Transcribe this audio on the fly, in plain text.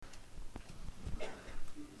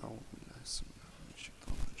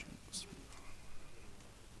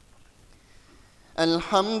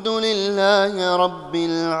الحمد لله رب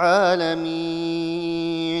العالمين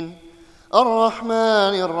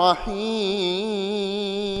الرحمن الرحيم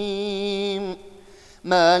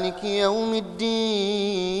مالك يوم الدين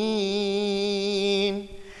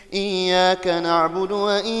إياك نعبد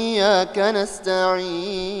وإياك نستعين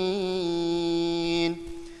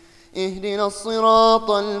اهدنا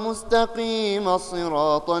الصراط المستقيم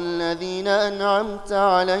صراط الذين أنعمت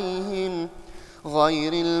عليهم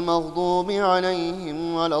غير المغضوب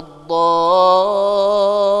عليهم ولا الضالين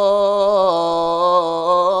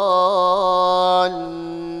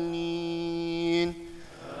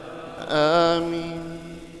آمين.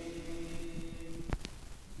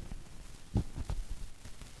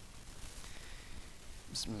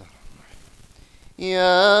 بسم الله الرحمن الرحيم.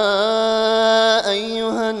 يا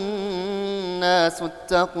أيها الناس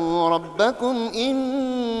اتقوا ربكم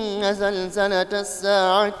إن زلزلة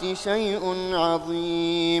الساعة شيء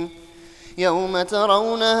عظيم يوم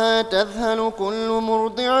ترونها تذهل كل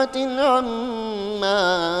مرضعة عما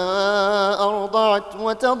أرضعت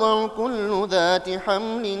وتضع كل ذات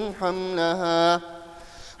حمل حملها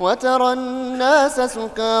وترى الناس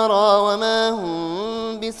سكارى وما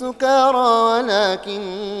هم بسكارى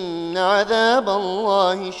ولكن عذاب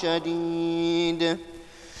الله شديد.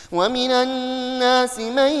 ومن الناس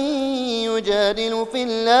من يجادل في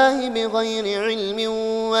الله بغير علم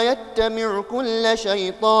ويتبع كل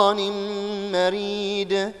شيطان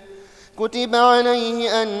مريد كتب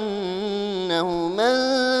عليه أنه من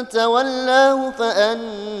تولاه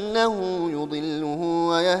فأنه يضله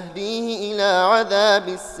ويهديه إلى عذاب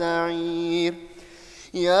السعير.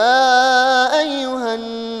 يا أيها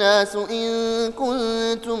الناس إن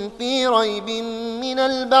كنتم في ريب من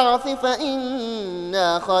البعث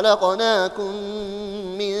فإنا خلقناكم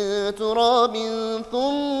من تراب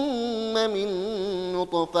ثم من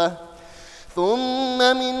نطفة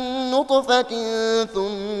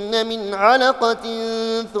ثم من علقة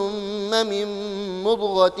ثم من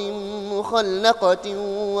مضغة مخلقة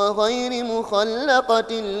وغير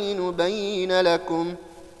مخلقة لنبين لكم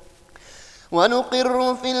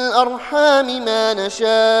ونقر في الأرحام ما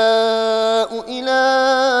نشاء إلى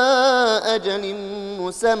أجل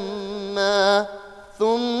مسمى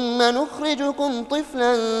ثم نخرجكم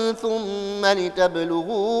طفلا ثم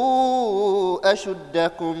لتبلغوا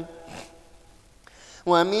أشدكم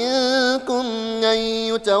ومنكم من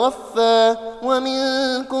يتوفى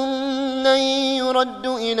ومنكم من يرد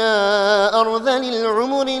إلى أرذل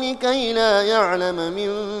العمر لكي لا يعلم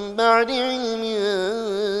من بعد علم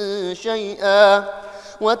شيئا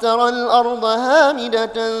وترى الأرض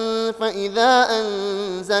هامدة فإذا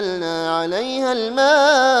أنزلنا عليها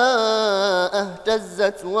الماء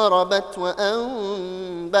اهتزت وربت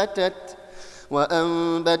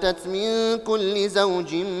وأنبتت من كل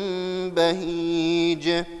زوج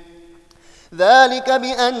بهيج. ذلك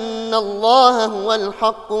بأن الله هو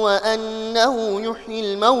الحق وأنه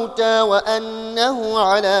يحيي الموتى وأنه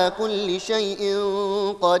على كل شيء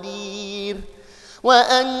قدير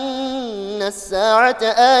وأن الساعة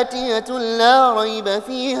آتية لا ريب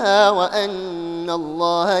فيها وأن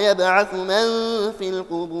الله يبعث من في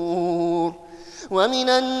القبور. ومن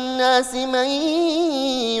الناس من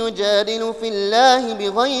يجادل في الله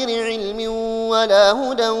بغير علم ولا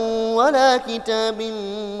هدى ولا كتاب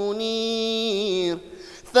منير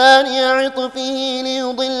ثاني عطفه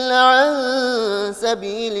ليضل عن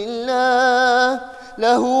سبيل الله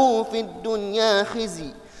له في الدنيا خزي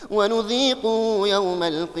ونذيقه يوم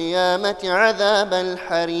القيامة عذاب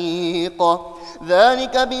الحريق.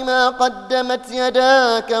 ذلك بما قدمت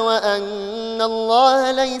يداك وأن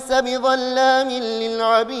الله ليس بظلام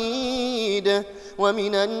للعبيد.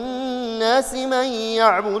 ومن الناس من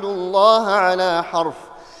يعبد الله على حرف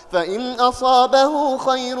فإن أصابه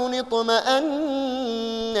خير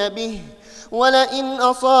اطمأن به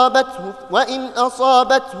وإن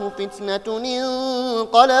أصابته فتنة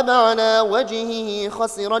انقلب على وجهه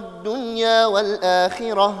خسر الدنيا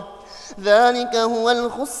والآخرة ذلك هو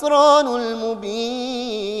الخسران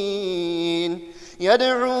المبين.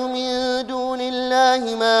 يدعو من دون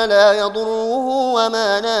الله ما لا يضره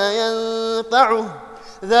وما لا ينفعه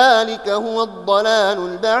ذلك هو الضلال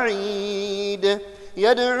البعيد.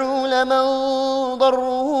 يدعو لمن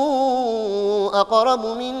ضره أقرب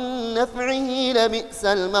من نفعه لبئس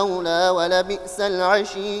المولى ولبئس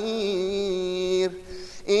العشير.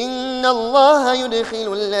 إن الله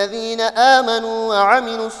يدخل الذين آمنوا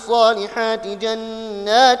وعملوا الصالحات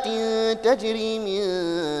جنات تجري من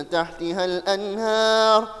تحتها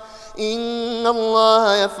الأنهار إن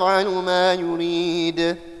الله يفعل ما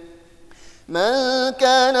يريد. من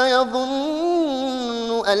كان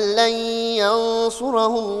يظن أن لن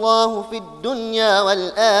ينصره الله في الدنيا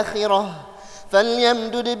والآخرة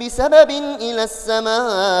فليمدد بسبب إلى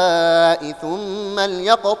السماء ثم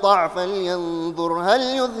ليقطع فلينظر هل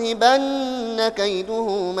يذهبن كيده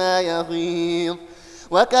ما يغيظ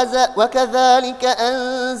وكذلك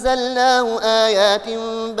أنزلناه آيات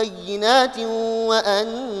بينات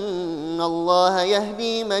وأن الله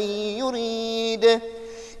يهدي من يريد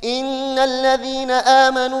إن الذين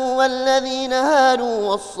آمنوا والذين هادوا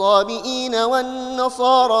والصابئين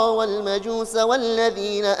والنصارى والمجوس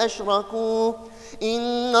والذين أشركوا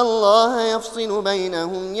إن الله يفصل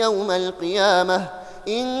بينهم يوم القيامة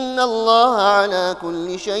إن الله على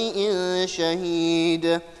كل شيء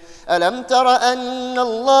شهيد ألم تر أن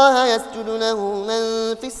الله يسجد له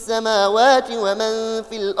من في السماوات ومن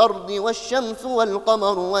في الأرض والشمس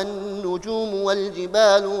والقمر والنجوم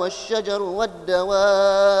والجبال والشجر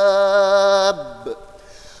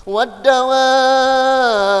والدواب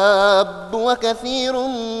وكثير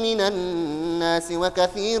من الناس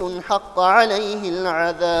وكثير حق عليه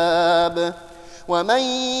العذاب ومن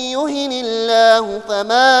يهن الله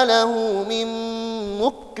فما له من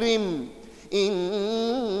مكرم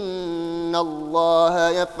إن الله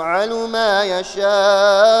يفعل ما يشاء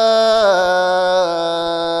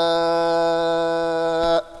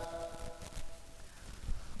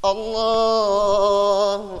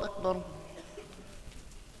الله أكبر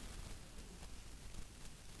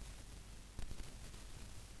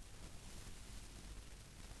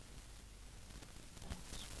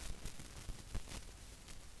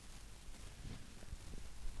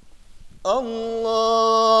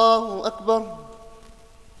الله أكبر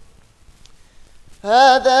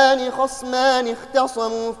هذان خصمان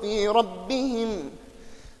اختصموا في ربهم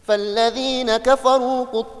فالذين كفروا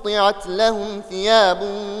قطعت لهم ثياب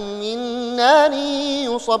من نار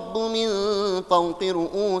يصب من فوق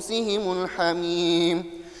رؤوسهم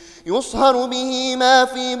الحميم يصهر به ما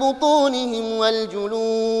في بطونهم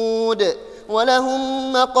والجلود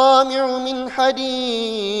ولهم مقامع من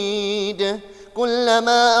حديد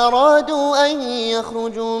كلما أرادوا أن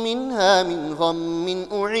يخرجوا منها من غم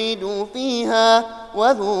أعيدوا فيها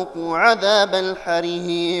وذوقوا عذاب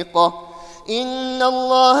الحريق إن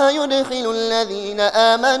الله يدخل الذين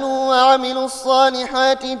آمنوا وعملوا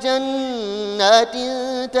الصالحات جنات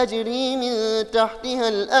تجري من تحتها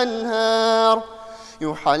الأنهار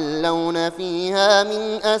يحلون فيها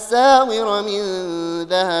من أساور من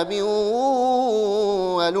ذهب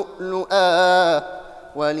ولؤلؤا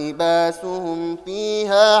ولباسهم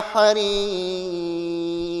فيها حرير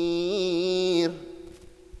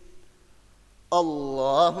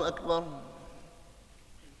الله أكبر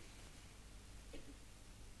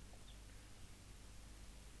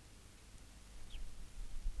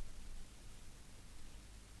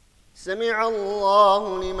سمع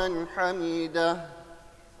الله لمن حمده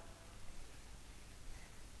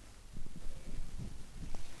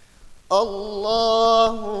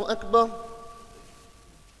الله أكبر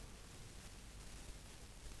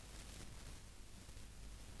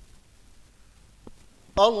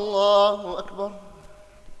الله أكبر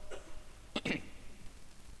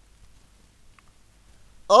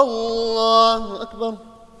الله أكبر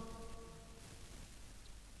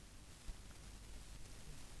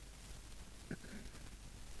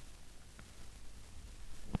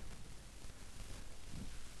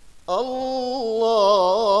الله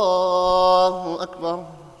أكبر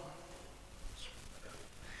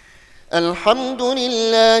الحمد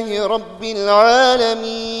لله رب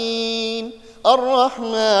العالمين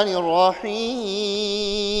الرحمن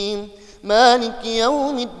الرحيم مالك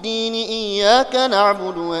يوم الدين إياك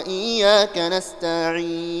نعبد وإياك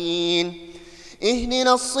نستعين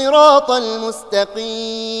اهدنا الصراط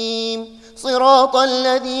المستقيم صراط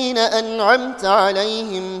الذين أنعمت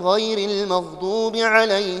عليهم غير المغضوب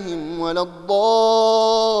عليهم ولا الضالين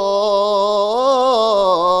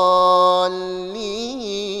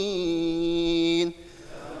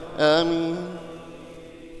آمين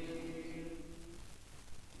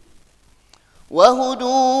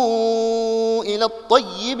وهدوا إلى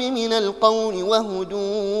الطيب من القول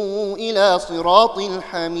وهدوا إلى صراط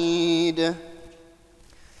الحميد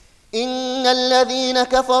إن الذين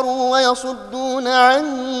كفروا ويصدون عن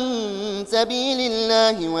سبيل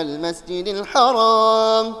الله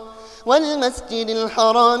والمسجد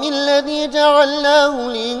الحرام الذي جعلناه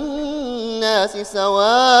للناس سواء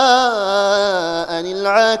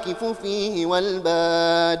العاكف فيه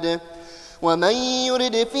والباد ومن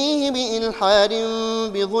يرد فيه بإلحاد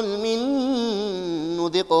بظلم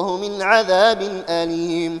نذقه من عذاب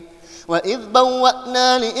أليم وإذ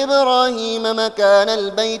بوأنا لإبراهيم مكان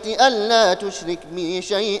البيت ألا تشرك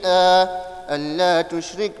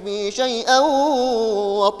بي شيئا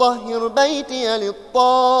وطهر بيتي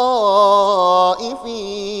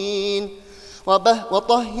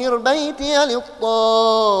وطهر بيتي للطائفين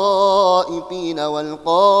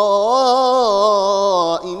والقائمين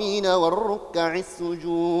والركع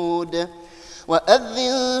السجود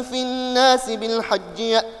وأذن في الناس بالحج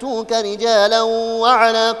يأتوك رجالا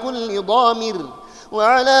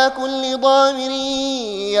وعلى كل ضامر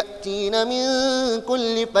يأتين من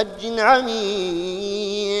كل فج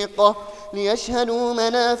عميق ليشهدوا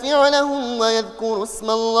منافع لهم ويذكروا اسم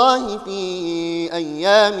الله في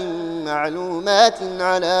أيام معلومات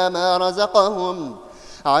على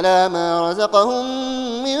ما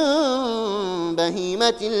رزقهم من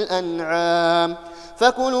بهيمة الأنعام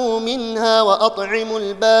فكلوا منها وأطعموا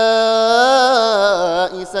البائس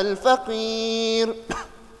الفقير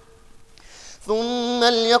ثم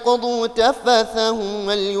ليقضوا تفثهم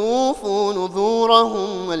وليوفوا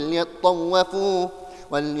نذورهم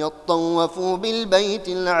وليطوفوا بالبيت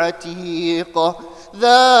العتيق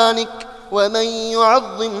ذلك ومن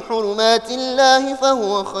يعظم حرمات الله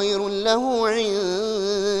فهو خير له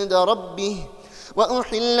عند ربه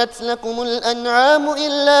وأحلت لكم الأنعام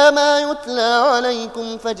إلا ما يتلى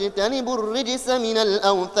عليكم فاجتنبوا الرجس من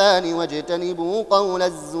الأوثان واجتنبوا قول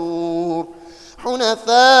الزور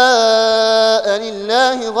حنفاء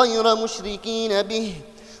لله غير مشركين به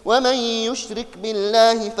ومن يشرك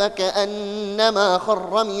بالله فكأنما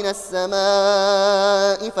خر من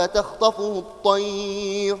السماء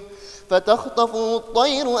فتخطفه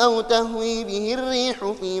الطير أو تهوي به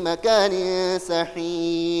الريح في مكان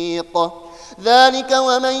سحيق ذلك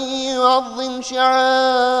ومن يعظم شعائر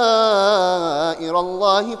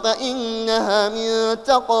الله فإنها من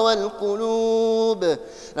تقوى القلوب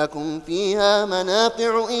لكم فيها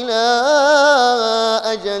منافع إلى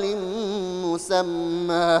أجل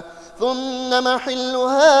مسمى ثم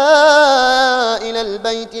محلها إلى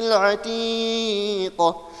البيت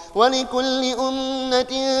العتيق ولكل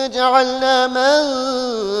أمة جعلنا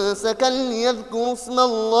منسكا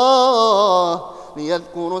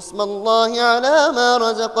ليذكروا اسم الله على ما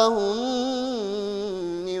رزقهم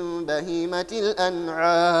من بهيمة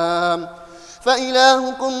الأنعام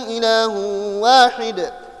فإلهكم إله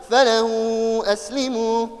واحد فله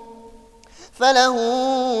أسلموا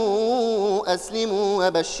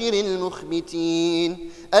وبشر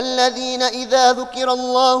المخبتين الذين إذا ذكر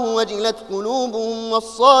الله وجلت قلوبهم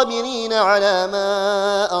والصابرين على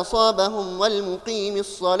ما أصابهم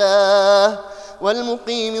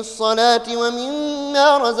والمقيم الصلاة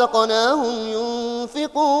ومما رزقناهم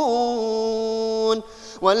ينفقون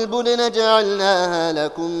والبدن جعلناها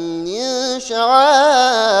لكم من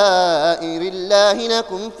شعائر الله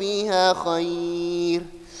لكم فيها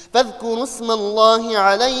خير فاذكروا اسم الله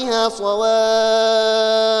عليها صواف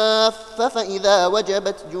فإذا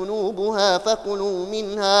وجبت جنوبها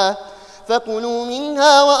فكلوا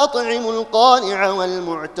منها وأطعموا القانع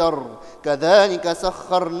والمعتر كذلك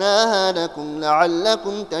سخرناها لكم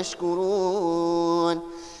لعلكم تشكرون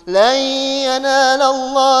لن ينال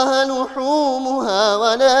الله لحومها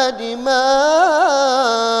ولا دماؤها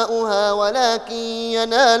ولكن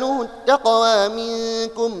يناله التقوى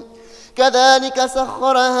منكم كذلك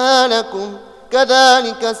سخرها لكم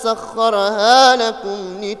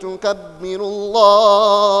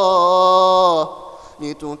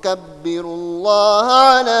لتكبروا الله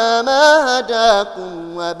على ما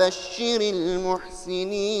هداكم وبشر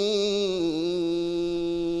المحسنين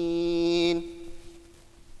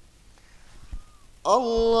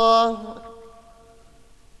الله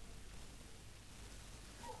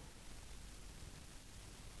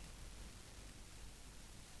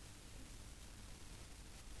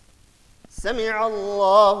سمع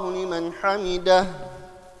الله لمن حمده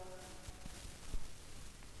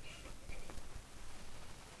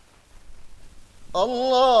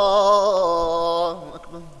الله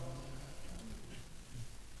أكبر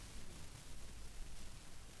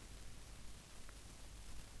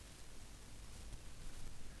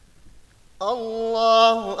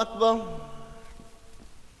الله أكبر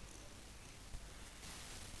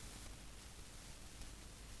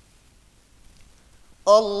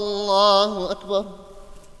الله أكبر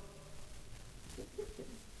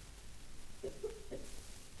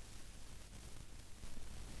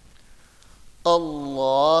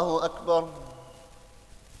الله أكبر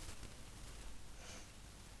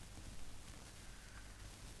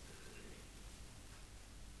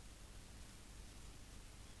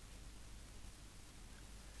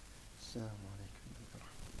السلام عليكم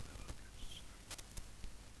ورحمة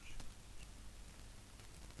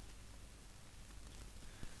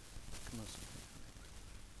الله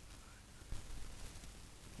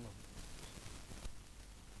وبركاته.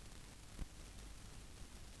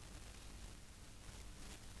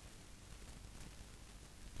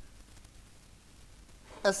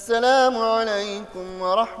 السلام عليكم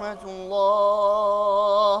ورحمة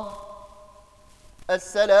الله.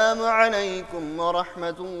 السلام عليكم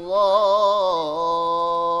ورحمة الله.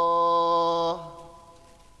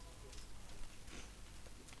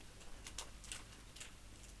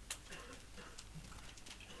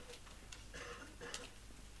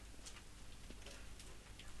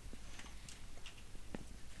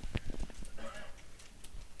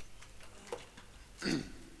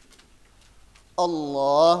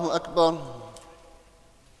 الله أكبر.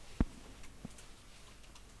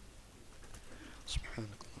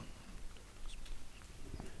 سبحانك.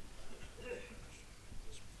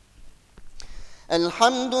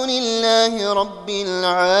 الحمد لله رب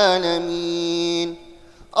العالمين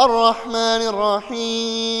الرحمن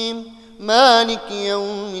الرحيم مالك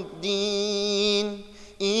يوم الدين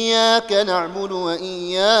إياك نعبد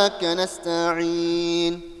وإياك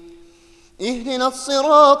نستعين اهدنا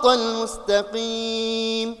الصراط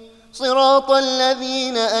المستقيم صراط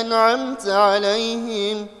الذين أنعمت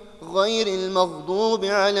عليهم غير المغضوب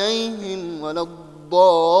عليهم ولا الضالين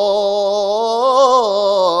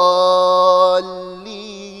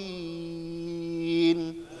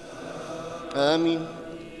آمين.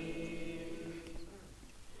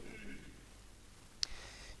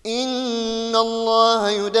 إن الله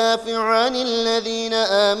يدافع عن الذين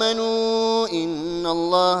آمنوا إن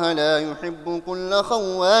الله لا يحب كل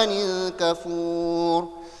خوان كفور.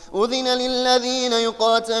 أذن للذين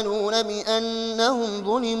يقاتلون بأنهم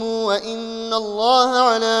ظلموا وإن الله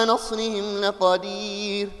على نصرهم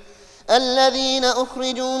لقدير. الذين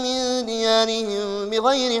أخرجوا من ديارهم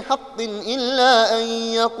بغير حق إلا أن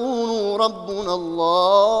يقولوا ربنا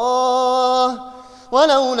الله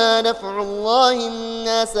ولولا دفع الله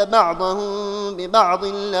الناس بعضهم ببعض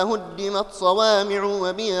لهدمت صوامع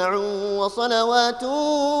وبيع وصلوات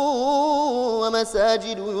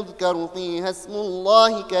ومساجد يذكر فيها اسم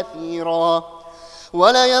الله كثيرا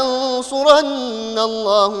ولينصرن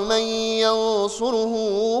الله من ينصره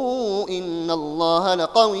إن الله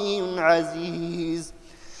لقوي عزيز.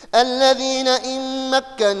 الذين إن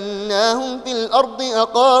مكناهم في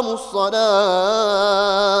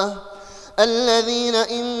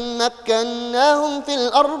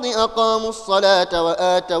الأرض أقاموا الصلاة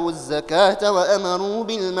وآتوا الزكاة وأمروا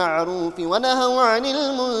بالمعروف ونهوا عن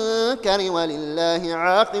المنكر ولله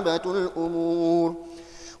عاقبة الأمور.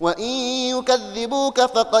 وإن يكذبوك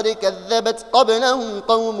فقد كذبت قبلهم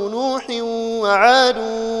قوم نوح وعاد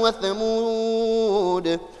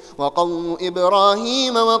وثمود وقوم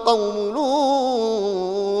إبراهيم وقوم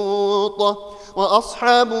لوط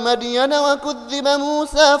وأصحاب مدين وكذب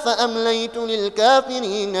موسى فأمليت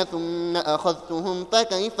للكافرين ثم أخذتهم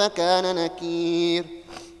فكيف كان نكير.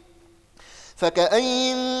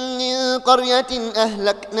 فكأين من قرية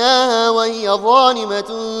أهلكناها وهي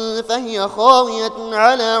ظالمة فهي خاوية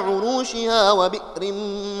على عروشها وبئر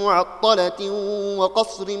معطلة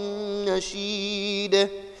وقصر مشيد.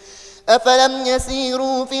 أفلم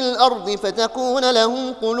يسيروا في الأرض فتكون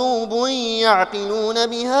لهم قلوب يعقلون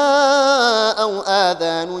بها أو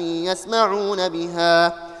آذان يسمعون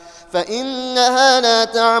بها فإنها لا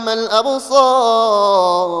تعمى الأبصار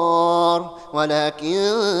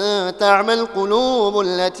ولكن تعمى القلوب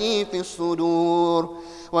التي في الصدور.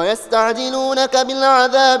 ويستعجلونك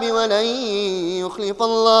بالعذاب ولن يخلف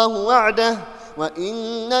الله وعده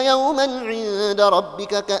وإن يوما عند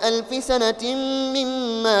ربك كألف سنة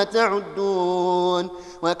مما تعدون.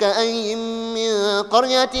 وكأين من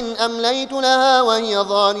قرية أمليت لها وهي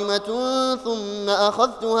ظالمة ثم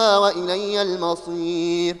أخذتها وإلي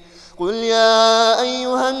المصير. قل يا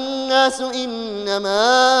أيها الناس إنما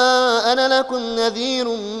أنا لكم نذير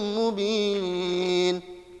مبين.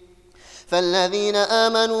 فالذين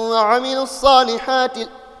آمنوا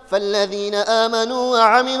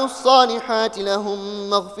وعملوا الصالحات لهم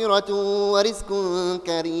مغفرة ورزق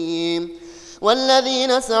كريم.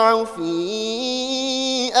 والذين سعوا في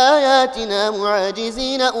آياتنا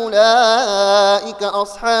معاجزين أولئك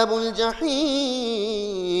أصحاب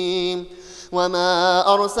الجحيم.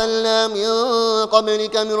 وما أرسلنا من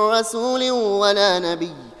قبلك من رسول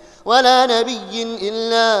ولا نبي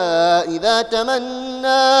إلا إذا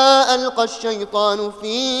تمنى ألقى الشيطان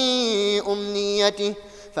في أمنيته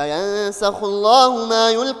فينسخ الله ما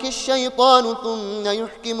يلقي الشيطان ثم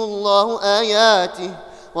يحكم الله آياته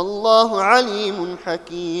والله عليم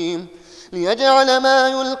حكيم. ليجعل ما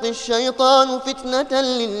يلقي الشيطان فتنة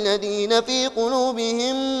للذين في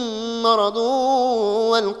قلوبهم مرض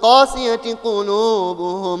والقاسية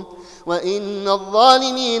قلوبهم وإن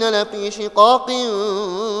الظالمين لفي شقاق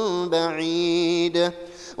بعيد.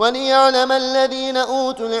 وليعلم الذين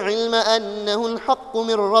أوتوا العلم أنه الحق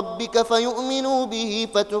من ربك فيؤمنوا به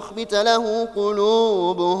فتخبت له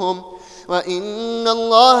قلوبهم وإن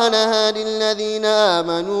الله لهادي الذين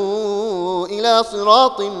آمنوا إلى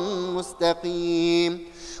صراط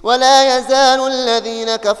مستقيم. ولا يزال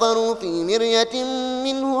الذين كفروا في مرية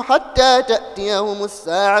منه حتى تأتيهم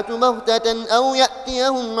الساعة بغتة أو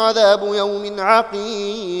يأتيهم عذاب يوم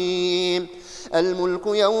عقيم. الملك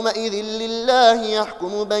يومئذ لله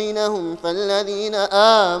يحكم بينهم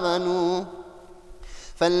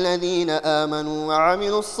فالذين آمنوا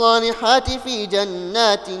وعملوا الصالحات في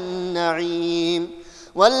جنات النعيم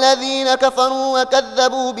والذين كفروا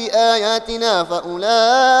وكذبوا بآياتنا فأولئك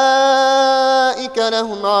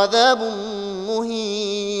لهم عذاب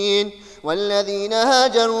مهين. والذين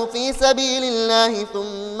هاجروا في سبيل الله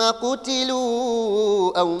ثم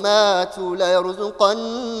قتلوا أو ماتوا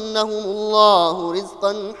ليرزقنهم الله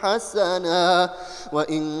رزقا حسنا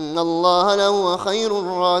وإن الله لهو خير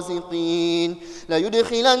الرازقين.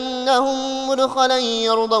 ليدخلنهم مدخلا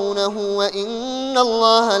يرضونه وإن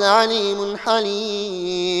الله لعليم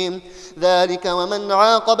حليم. ذلك ومن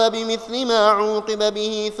عاقب بمثل ما عوقب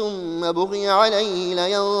به ثم بغي عليه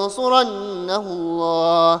لينصرنه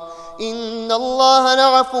الله إن الله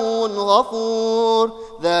لعفو غفور.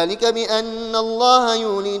 ذلك بأن الله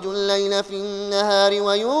يولج الليل في النهار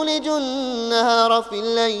ويولج النهار في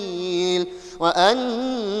الليل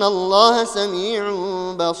وأن الله سميع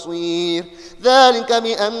بصير. ذلك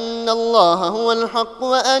بأن الله هو الحق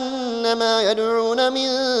وأن ما يدعون من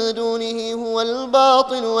دونه هو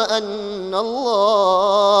الباطل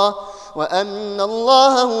وأن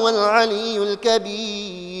الله هو العلي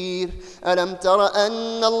الكبير. ألم تر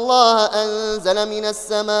أن الله أنزل من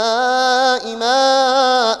السماء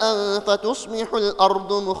ماء فتصبح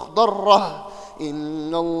الأرض مخضرة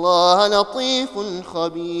إن الله لطيف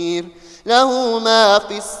خبير. له ما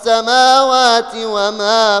في السماوات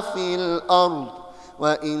وما في الأرض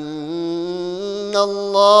وإن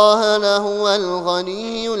الله لهو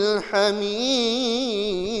الغني الحميد.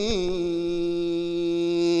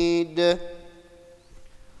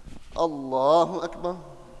 الله أكبر.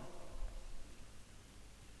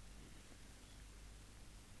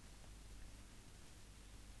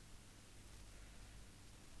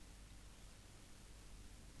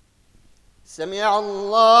 سمع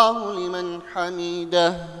الله لمن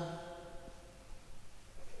حمده.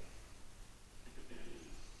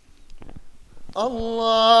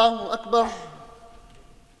 الله أكبر.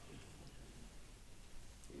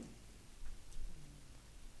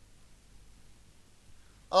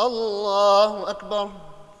 الله أكبر.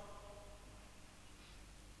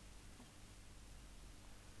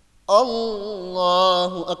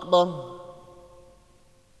 الله أكبر.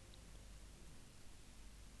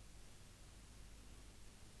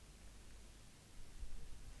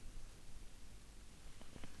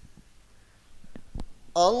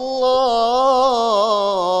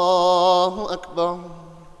 الله أكبر.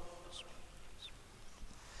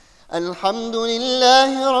 الحمد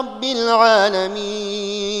لله رب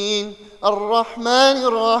العالمين الرحمن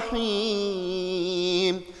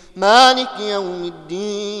الرحيم مالك يوم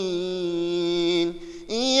الدين.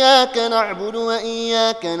 إياك نعبد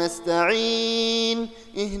وإياك نستعين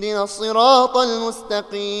اهدنا الصراط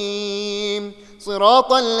المستقيم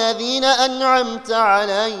صراط الذين أنعمت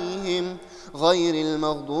عليهم غير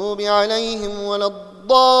المغضوب عليهم ولا الضالين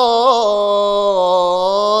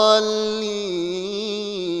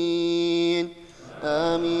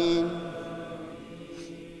آمين.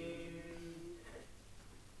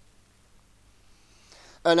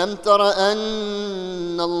 ألم تر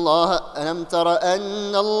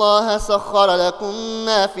أن الله سخر لكم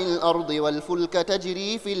ما في الأرض والفلك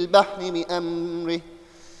تجري في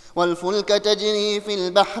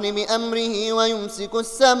البحر بأمره ويمسك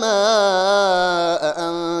السماء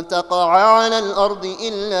أن تقع على الأرض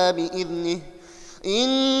إلا بإذنه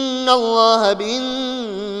إن الله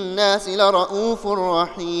بالناس لرءوف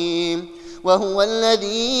رحيم. وهو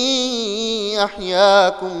الذي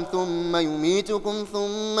أحياكم ثم يميتكم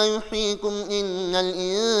ثم يحييكم إن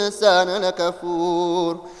الإنسان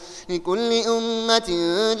لكفور. لكل أمة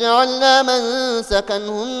جعلنا منسكا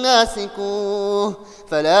هم ناسكوه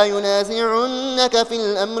فلا ينازعنك في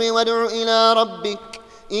الأمر وادع إلى ربك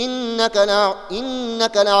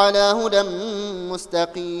إنك لعلى هدى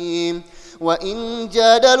مستقيم. وإن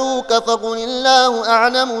جادلوك فقل الله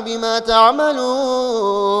أعلم بما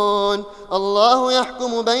تعملون الله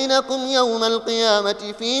يحكم بينكم يوم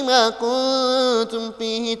القيامة فيما كنتم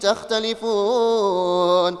فيه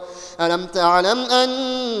تختلفون. ألم تعلم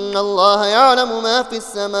أن الله يعلم ما في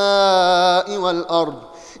السماء والأرض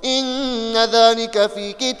إن ذلك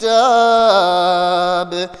في كتاب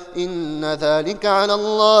إن ذلك على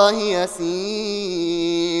الله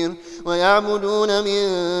يسير ويعبدون من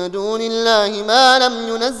دون الله ما لم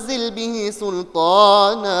ينزل به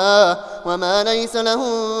سلطانا وما ليس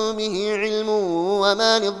لهم به علم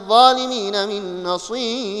وما للظالمين من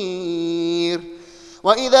نصير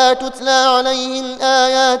وإذا تتلى عليهم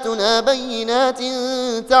آياتنا بينات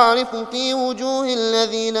تعرف في وجوه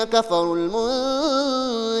الذين كفروا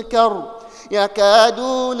المنكر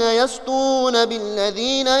يكادون يسطون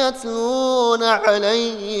بالذين يتلون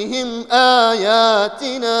عليهم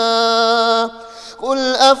آياتنا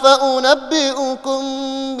قل أفأنبئكم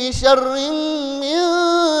بشر من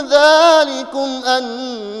ذلكم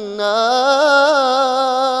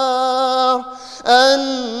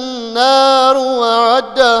النار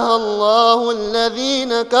وعدها الله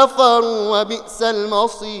الذين كفروا وبئس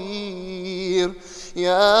المصير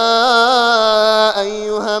يا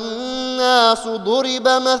أيها الناس ضرب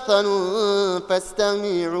مثل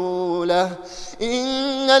فاستمعوا له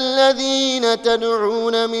إن الذين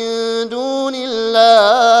تدعون من دون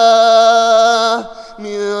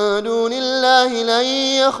الله لن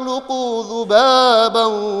يخلقوا ذبابا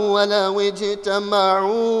ولو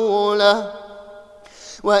اجتمعوا له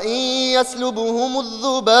وإن يسلبهم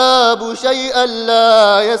الذباب شيئا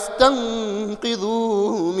لا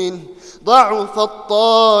يستنقذوه منه ضعف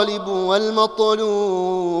الطالب والمطلوب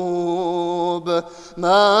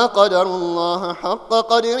ما قدروا الله حق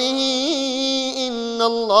قدره إن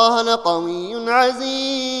الله لقوي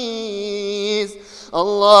عزيز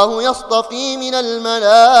الله يصطفي من الملائكة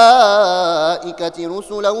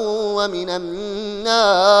رسلا ومن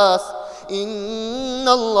الناس إن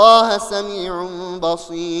الله سميع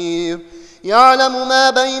بصير يعلم ما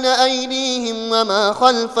بين أيديهم وما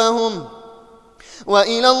خلفهم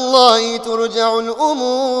وإلى الله ترجع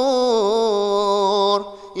الأمور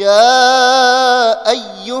يا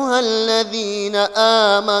أيها الذين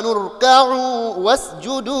آمنوا اركعوا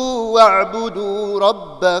واسجدوا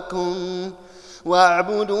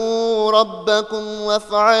واعبدوا ربكم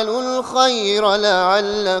وافعلوا الخير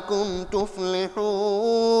لعلكم تفلحون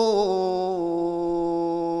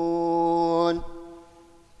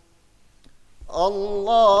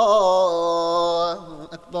الله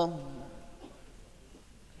أكبر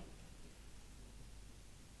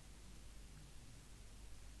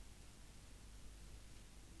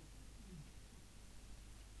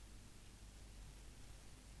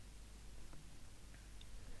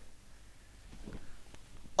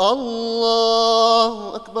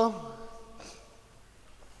الله أكبر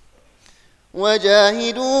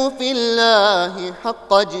وجاهدوا في الله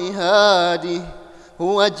حق جهاده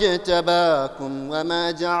هو اجتباكم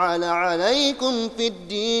وما جعل عليكم في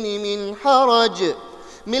الدين من حرج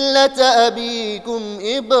ملة أبيكم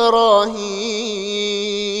إبراهيم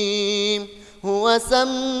هو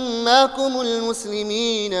سماكم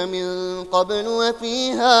المسلمين من قبل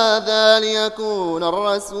وفي هذا ليكون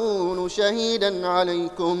الرسول شهيدا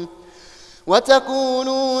عليكم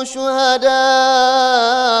وتكونوا شهداء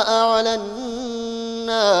على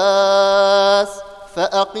الناس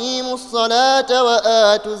فأقيموا الصلاة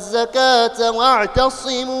وآتوا الزكاة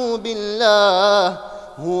واعتصموا بالله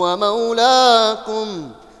هو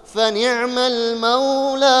مولاكم فنعم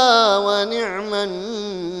المولى ونعم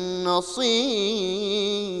النصير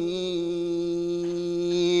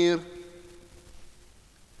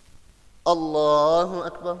الله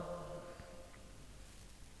أكبر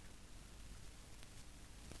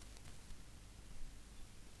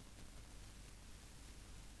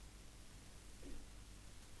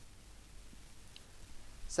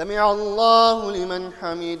سمع الله لمن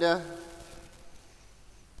حمده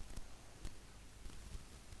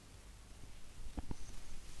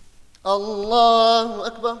الله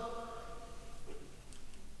أكبر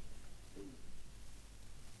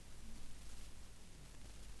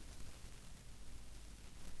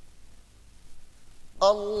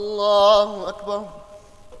الله أكبر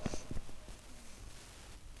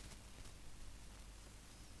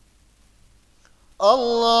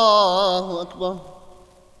الله أكبر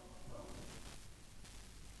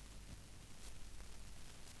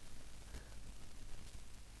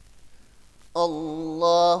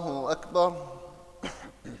الله أكبر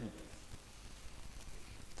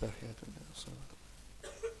تحية الصلاة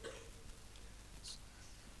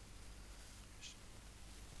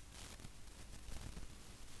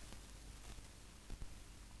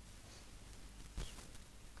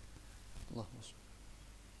اللهم صل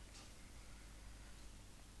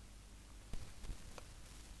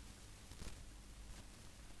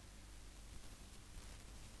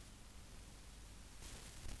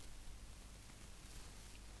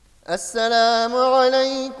السلام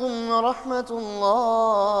عليكم ورحمة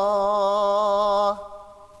الله.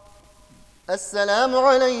 السلام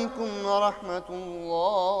عليكم ورحمة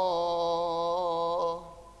الله.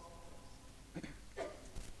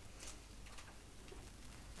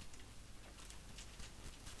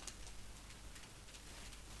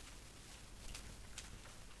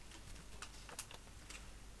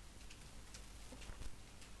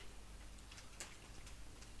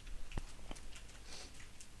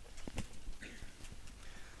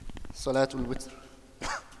 صلاة الوتر.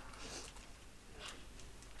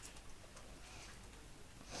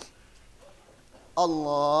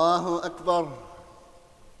 الله أكبر.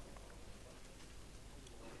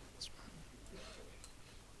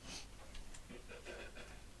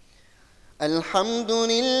 الحمد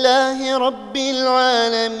لله رب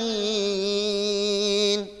العالمين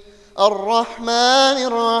الرحمن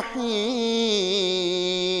الرحيم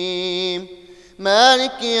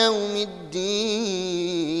مالك يوم الدين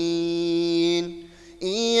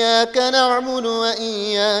إياك نعبد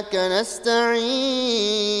وإياك نستعين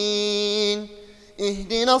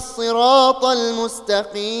اهدنا الصراط المستقيم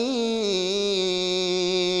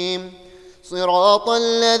صراط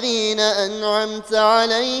الذين أنعمت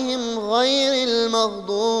عليهم غير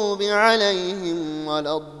المغضوب عليهم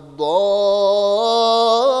ولا الضالين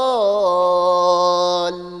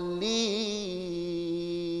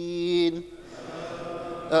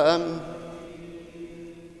آمين.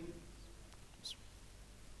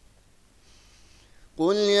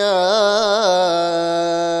 قل يا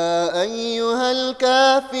أيها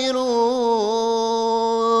الكافرون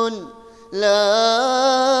لا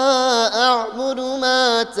أعبد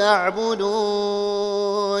ما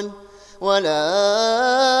تعبدون ولا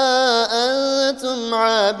أنتم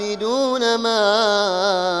عابدون ما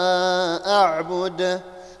أعبد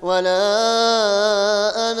ولا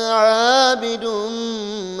أنا عابد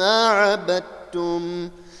ما عبدتم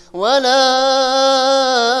ولا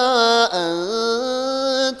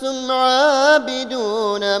أنتم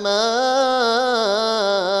عابدون ما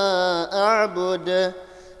أعبد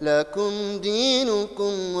لكم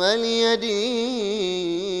دينكم ولي دين.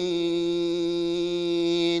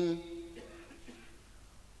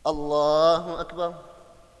 الله أكبر.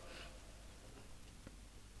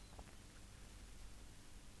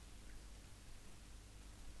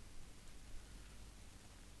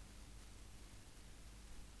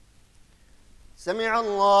 سمع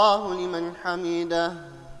الله لمن حمده.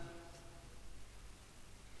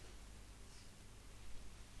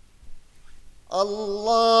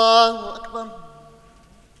 الله أكبر.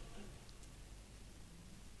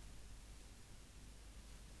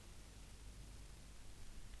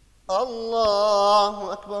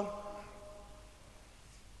 الله أكبر.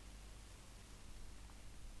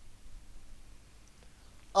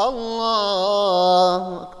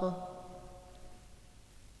 الله أكبر.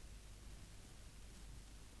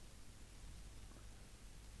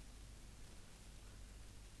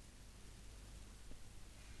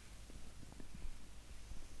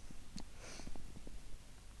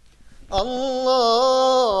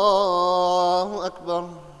 الله أكبر.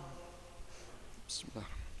 بسم الله.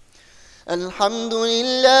 الحمد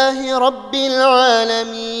لله رب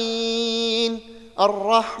العالمين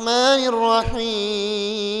الرحمن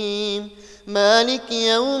الرحيم مالك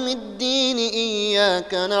يوم الدين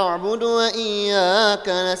إياك نعبد وإياك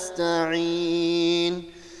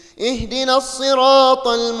نستعين اهدنا الصراط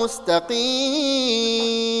المستقيم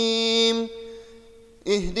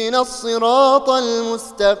اهدنا الصراط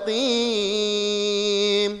المستقيم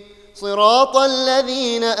صراط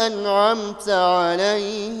الذين أنعمت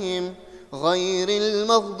عليهم غير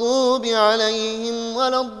المغضوب عليهم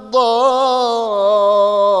ولا الضالين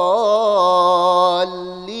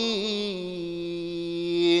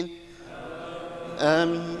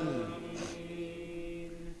آمين.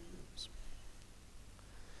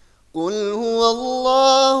 قل هو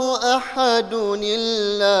الله أحد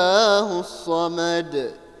الله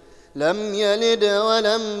الصمد لم يلد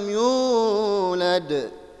ولم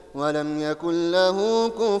يولد ولم يكن له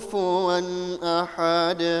كفوا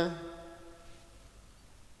أحد.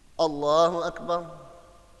 الله أكبر.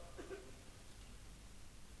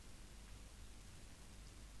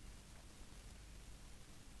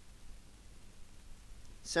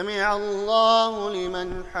 سمع الله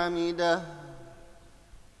لمن حمده.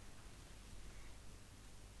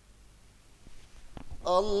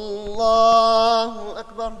 الله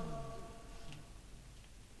أكبر.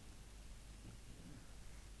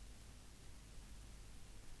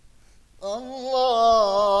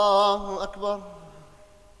 الله أكبر.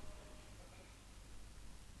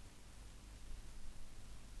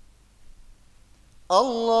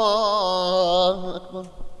 الله أكبر.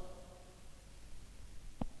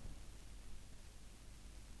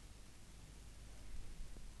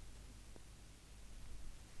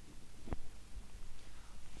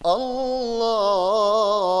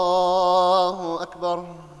 الله أكبر.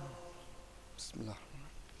 بسم الله.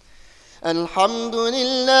 الحمد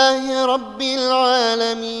لله رب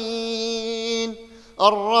العالمين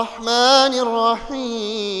الرحمن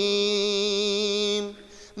الرحيم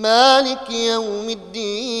مالك يوم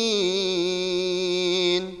الدين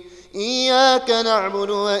إياك نعبد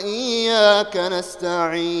وإياك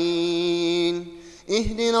نستعين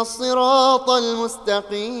اهدنا الصراط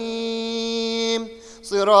المستقيم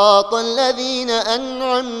صراط الذين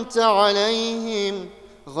أنعمت عليهم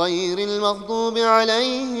غير المغضوب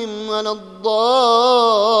عليهم ولا الضالين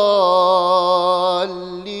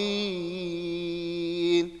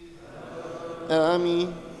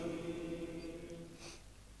آمين.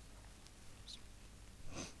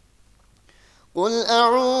 قل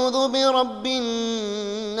أعوذ برب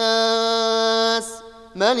الناس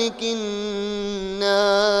ملك الناس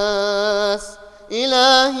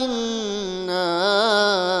إله الناس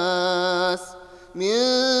من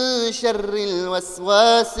شر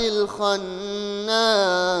الوسواس الخناس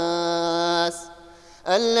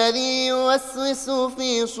الذي يوسوس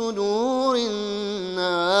في صدور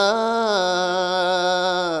الناس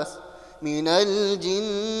من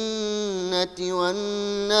الجنة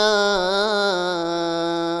والناس.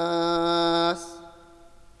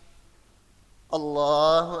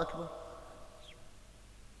 الله أكبر.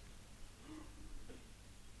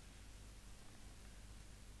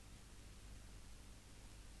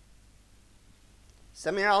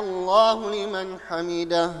 سمع الله لمن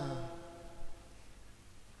حمده.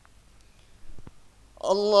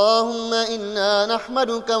 اللهم إنا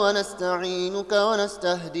نحمدك ونستعينك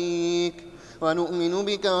ونستهديك ونؤمن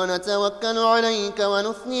بك ونتوكل عليك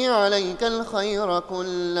ونثني عليك الخير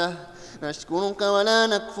كله نشكرك ولا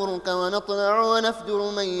نكفرك ونطلع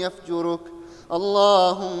ونفجر من يفجرك.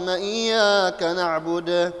 اللهم إياك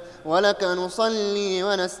نعبد ولك نصلي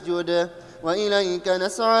ونسجد وإليك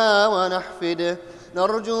نسعى ونحفد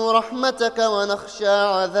نرجو رحمتك ونخشى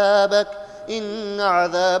عذابك إن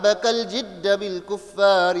عذابك الجد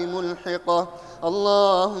بالكفار ملحقة.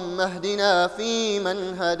 اللهم اهدنا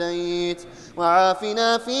فيمن هديت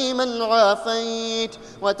وعافنا فيمن عافيت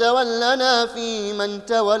وتولنا فيمن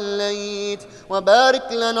توليت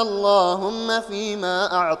وبارك لنا اللهم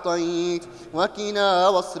فيما أعطيت وقنا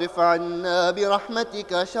واصرف عنا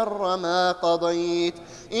برحمتك شر ما قضيت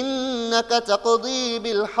إنك تقضي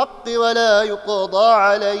بالحق ولا يقضى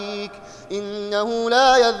عليك إنه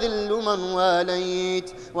لا يذل من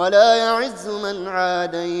واليت ولا يعز من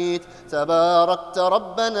عاديت تباركت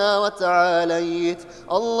ربنا وتعاليت.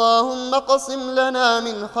 اللهم اقسم لنا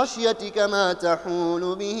من خشيتك ما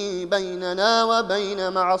تحول به بيننا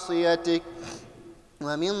وبين معصيتك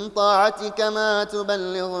ومن طاعتك ما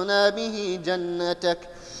تبلغنا به جنتك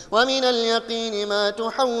ومن اليقين ما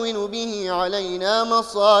تحول به علينا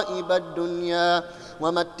مصائب الدنيا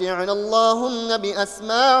ومتعنا اللهم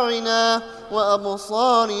بأسماعنا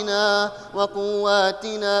وأبصارنا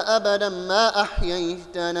وقواتنا أبدا ما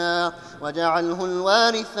أحييتنا واجعله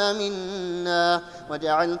الوارث منا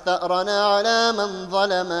واجعل ثأرنا على من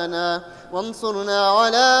ظلمنا وانصرنا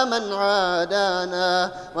على من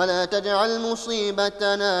عادانا ولا تجعل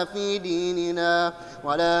مصيبتنا في ديننا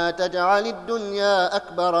ولا تجعل الدنيا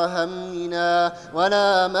أكبر همنا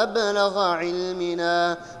ولا مبلغ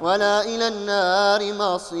علمنا ولا إلى النار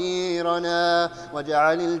مصيرنا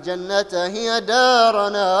واجعل الجنة هي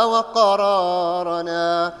دارنا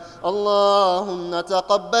وقرارنا. اللهم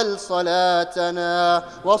تقبل صلاتنا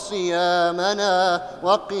وصيامنا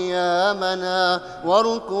وقيامنا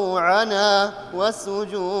وركوعنا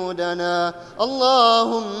وسجودنا.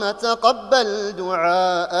 اللهم تقبل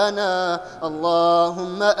دعاءنا.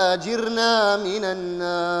 اللهم أجرنا من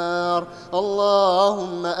النار.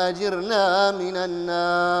 اللهم أجرنا من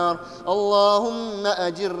النار. اللهم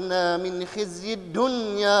أجرنا من خزي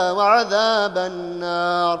الدنيا وعذاب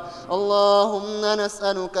النار. اللهم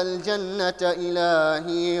نسألك الجنة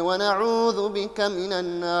إلهي ونعوذ بك من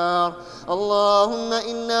النار. اللهم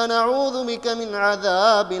إنا نعوذ بك من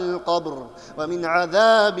عذاب القبر ومن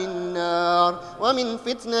عذاب النار ومن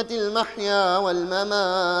فتنة المحيا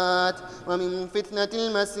والممات ومن فتنة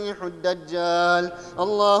المسيح الدجال.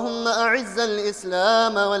 اللهم أعز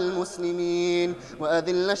الإسلام والمسلمين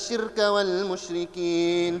وأذل الشرك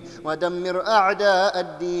والمشركين ودمر أعداء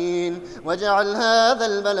الدين واجعل هذا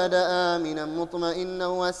البلد آمنا مطمئنا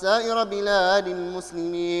وسائر بلاد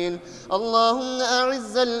المسلمين. اللهم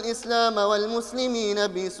أعز الإسلام والمسلمين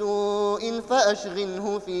بسوء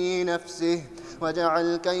فأشغله في نفسه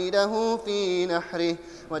واجعل كيده في نحره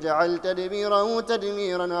واجعل تدبيره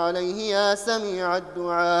تدميرا عليه يا سميع سمع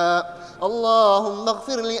الدعاء. اللهم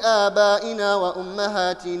اغفر لآبائنا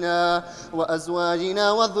وأمهاتنا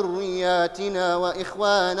وأزواجنا وذرياتنا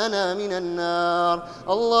وإخواننا من النار.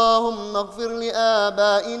 اللهم اغفر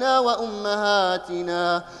لآبائنا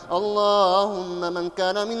وأمهاتنا. اللهم من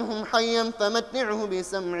كان منهم حيا فمتعه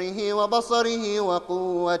بسمعه وبصره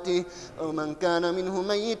وقوته، ومن كان منه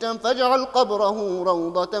ميتا فاجعل قبره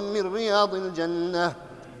روضة من رياض الجنة.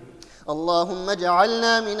 اللهم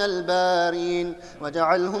اجعلنا من البارين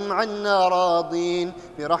واجعلهم عنا راضين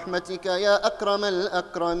برحمتك يا أكرم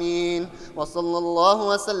الأكرمين. وصلى الله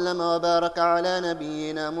وسلم وبارك على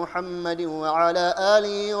نبينا محمد وعلى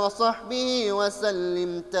آله وصحبه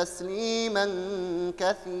وسلم تسليما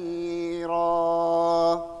كثيرا.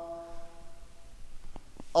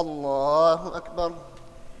 الله أكبر.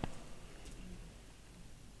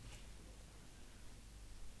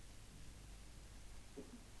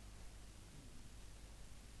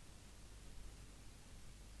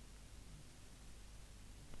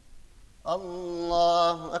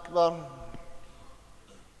 الله أكبر.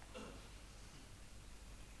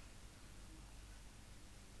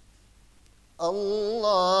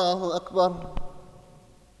 الله أكبر.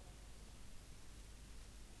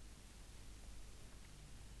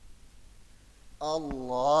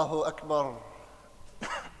 الله أكبر.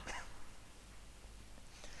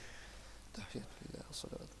 تحية لله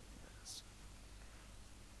والصلاة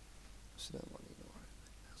والسلام علينا وعلى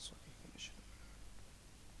آله الصالحين.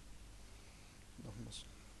 اللهم صل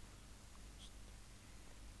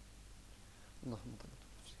اللهم طلب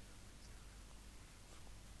نفسي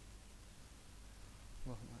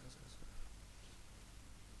اللهم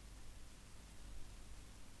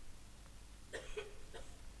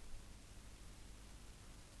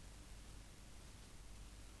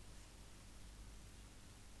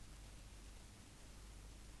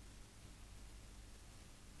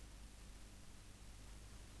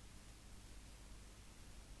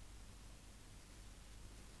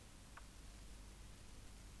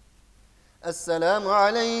السلام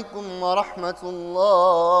عليكم ورحمة الله.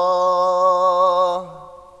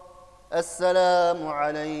 السلام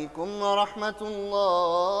عليكم ورحمة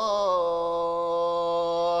الله.